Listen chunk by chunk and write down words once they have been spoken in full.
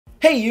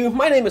Hey you,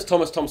 my name is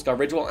TomSka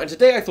Ridgewell, and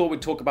today I thought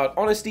we'd talk about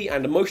honesty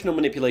and emotional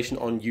manipulation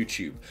on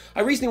YouTube.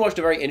 I recently watched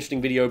a very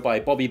interesting video by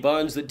Bobby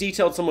Burns that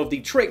detailed some of the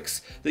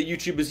tricks that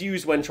YouTubers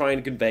use when trying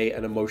to convey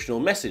an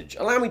emotional message.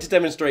 Allow me to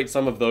demonstrate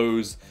some of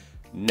those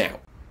now.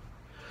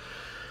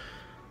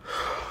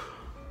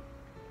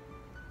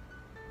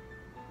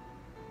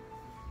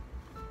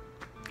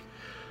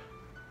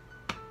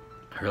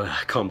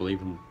 I can't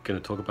believe I'm gonna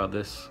talk about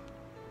this.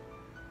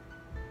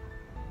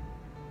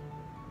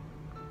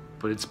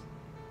 But it's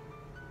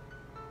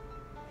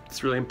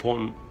really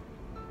important.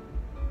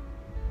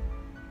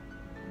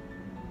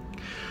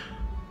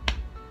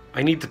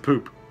 I need to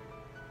poop.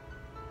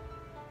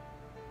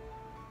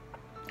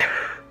 I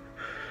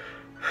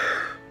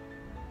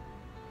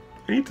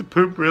need to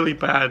poop really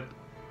bad.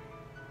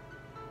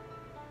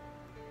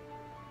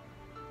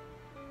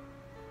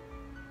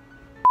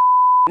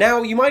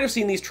 Now, you might have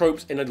seen these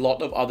tropes in a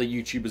lot of other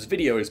YouTubers'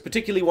 videos,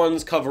 particularly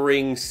ones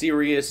covering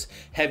serious,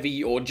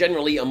 heavy, or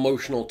generally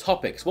emotional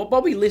topics. What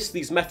Bobby lists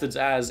these methods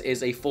as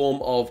is a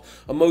form of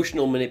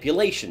emotional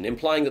manipulation,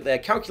 implying that they're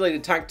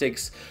calculated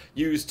tactics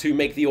used to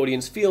make the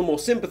audience feel more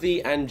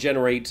sympathy and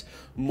generate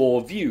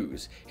more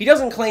views. He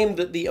doesn't claim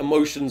that the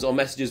emotions or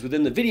messages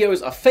within the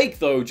videos are fake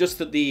though, just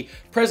that the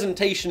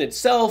presentation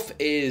itself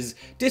is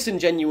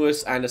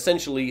disingenuous and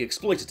essentially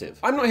exploitative.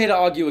 I'm not here to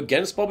argue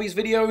against Bobby's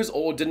videos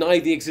or deny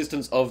the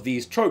existence of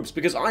these tropes,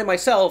 because I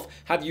myself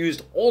have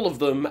used all of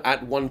them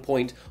at one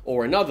point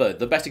or another.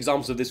 The best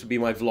examples of this would be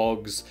my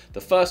vlogs,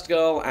 The First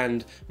Girl,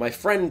 and My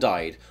Friend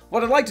Died.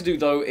 What I'd like to do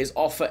though is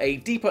offer a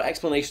deeper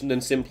explanation than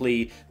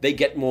simply they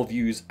get more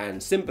views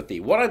and sympathy.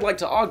 What I'd like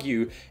to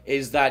argue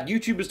is that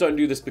YouTubers don't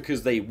do this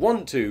because they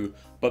want to,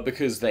 but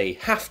because they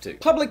have to.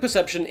 Public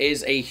perception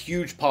is a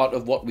huge part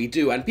of what we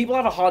do, and people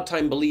have a hard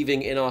time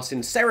believing in our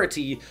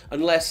sincerity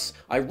unless,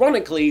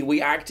 ironically,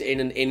 we act in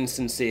an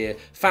insincere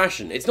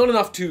fashion. It's not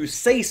enough to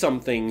say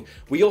something,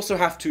 we also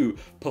have to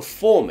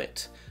perform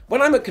it.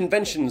 When I'm at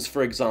conventions,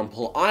 for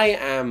example, I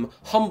am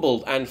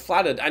humbled and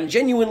flattered and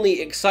genuinely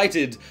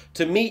excited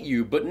to meet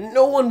you, but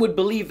no one would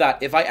believe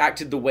that if I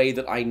acted the way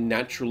that I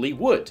naturally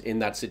would in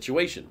that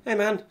situation. Hey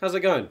man, how's it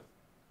going?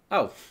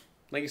 Oh,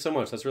 thank you so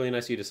much, that's really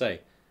nice of you to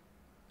say.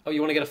 Oh,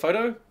 you want to get a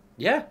photo?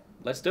 Yeah,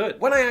 let's do it.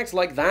 When I act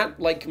like that,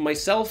 like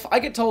myself, I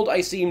get told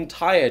I seem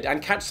tired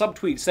and catch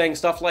subtweets saying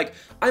stuff like,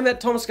 I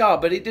met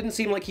TomSka, but it didn't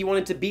seem like he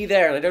wanted to be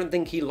there and I don't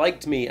think he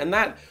liked me, and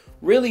that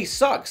really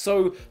sucks.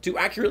 So to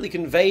accurately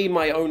convey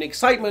my own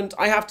excitement,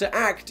 I have to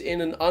act in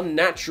an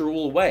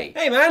unnatural way.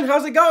 Hey man,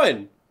 how's it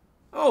going?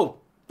 Oh,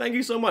 thank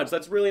you so much,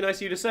 that's really nice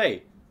of you to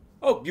say.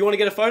 Oh, you want to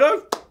get a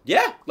photo?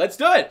 Yeah, let's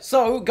do it!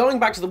 So, going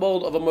back to the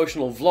world of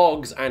emotional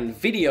vlogs and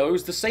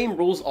videos, the same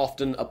rules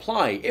often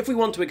apply. If we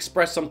want to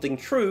express something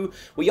true,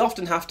 we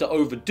often have to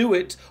overdo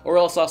it, or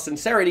else our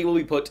sincerity will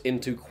be put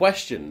into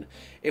question.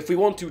 If we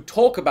want to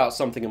talk about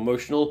something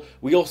emotional,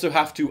 we also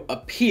have to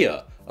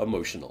appear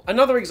emotional.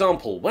 Another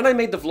example, when I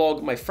made the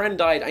vlog, My Friend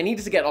Died, I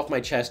needed to get off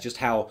my chest just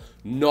how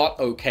not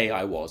okay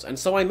I was, and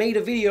so I made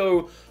a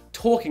video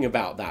talking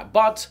about that.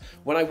 But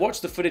when I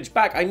watched the footage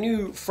back, I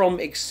knew from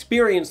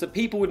experience that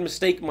people would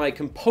mistake my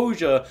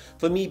composure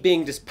for me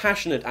being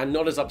dispassionate and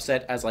not as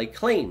upset as I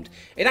claimed.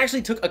 It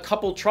actually took a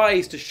couple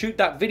tries to shoot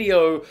that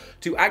video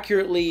to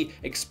accurately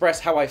express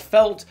how I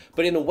felt,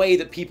 but in a way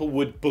that people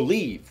would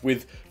believe,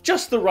 with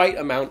just the right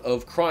amount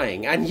of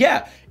crying. And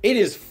yeah, it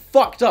is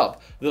fucked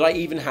up that I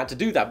even had to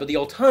do that, but the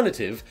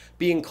alternative,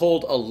 being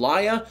called a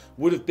liar,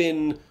 would have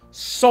been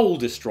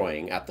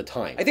soul-destroying at the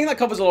time. I think that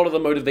covers a lot of the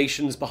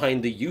motivations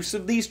behind the use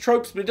of these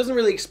tropes, but it doesn't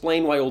really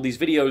explain why all these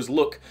videos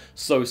look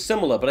so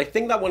similar, but I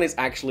think that one is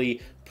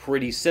actually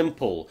pretty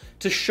simple.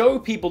 To show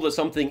people that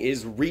something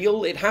is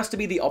real, it has to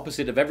be the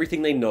opposite of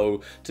everything they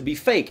know to be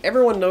fake.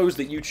 Everyone knows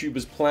that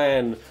YouTubers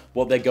plan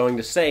what they're going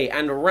to say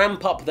and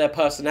ramp up their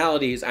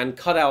personalities and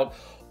cut out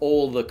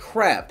all the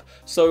crap,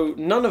 so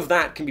none of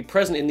that can be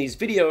present in these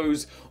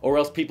videos, or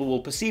else people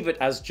will perceive it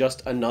as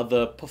just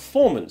another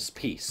performance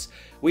piece.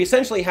 We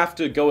essentially have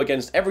to go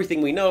against everything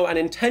we know and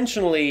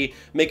intentionally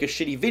make a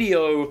shitty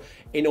video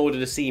in order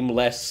to seem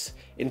less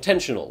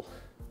intentional.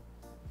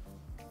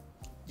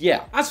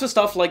 Yeah. As for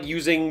stuff like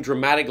using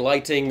dramatic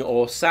lighting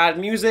or sad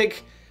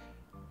music,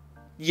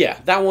 yeah,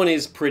 that one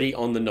is pretty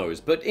on the nose,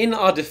 but in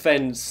our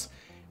defense,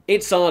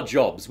 it's our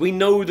jobs. We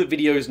know that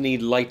videos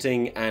need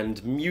lighting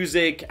and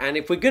music, and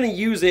if we're gonna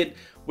use it,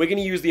 we're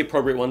gonna use the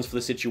appropriate ones for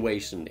the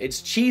situation.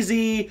 It's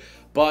cheesy,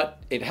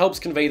 but it helps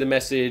convey the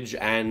message,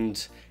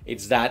 and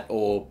it's that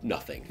or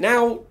nothing.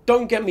 Now,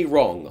 don't get me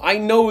wrong, I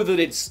know that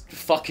it's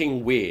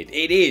fucking weird.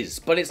 It is,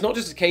 but it's not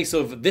just a case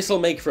of this'll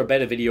make for a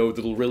better video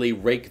that'll really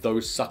rake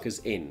those suckers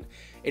in.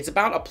 It's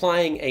about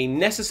applying a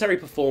necessary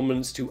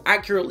performance to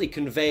accurately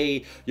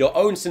convey your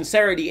own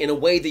sincerity in a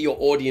way that your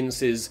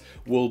audiences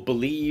will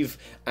believe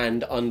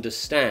and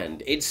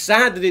understand. It's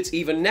sad that it's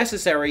even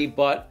necessary,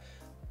 but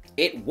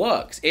it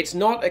works. It's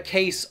not a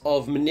case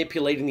of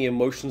manipulating the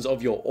emotions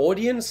of your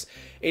audience,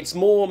 it's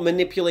more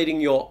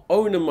manipulating your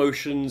own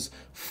emotions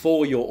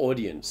for your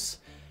audience.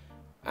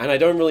 And I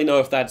don't really know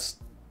if that's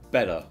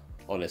better,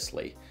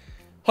 honestly.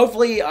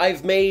 Hopefully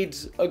I've made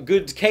a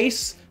good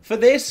case for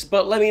this,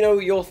 but let me know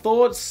your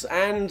thoughts,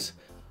 and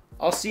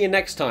I'll see you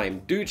next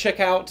time. Do check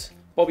out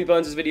Bobby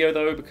Burns' video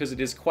though, because it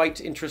is quite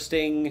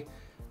interesting.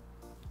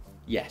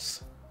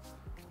 Yes.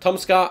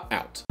 TomSka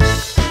out.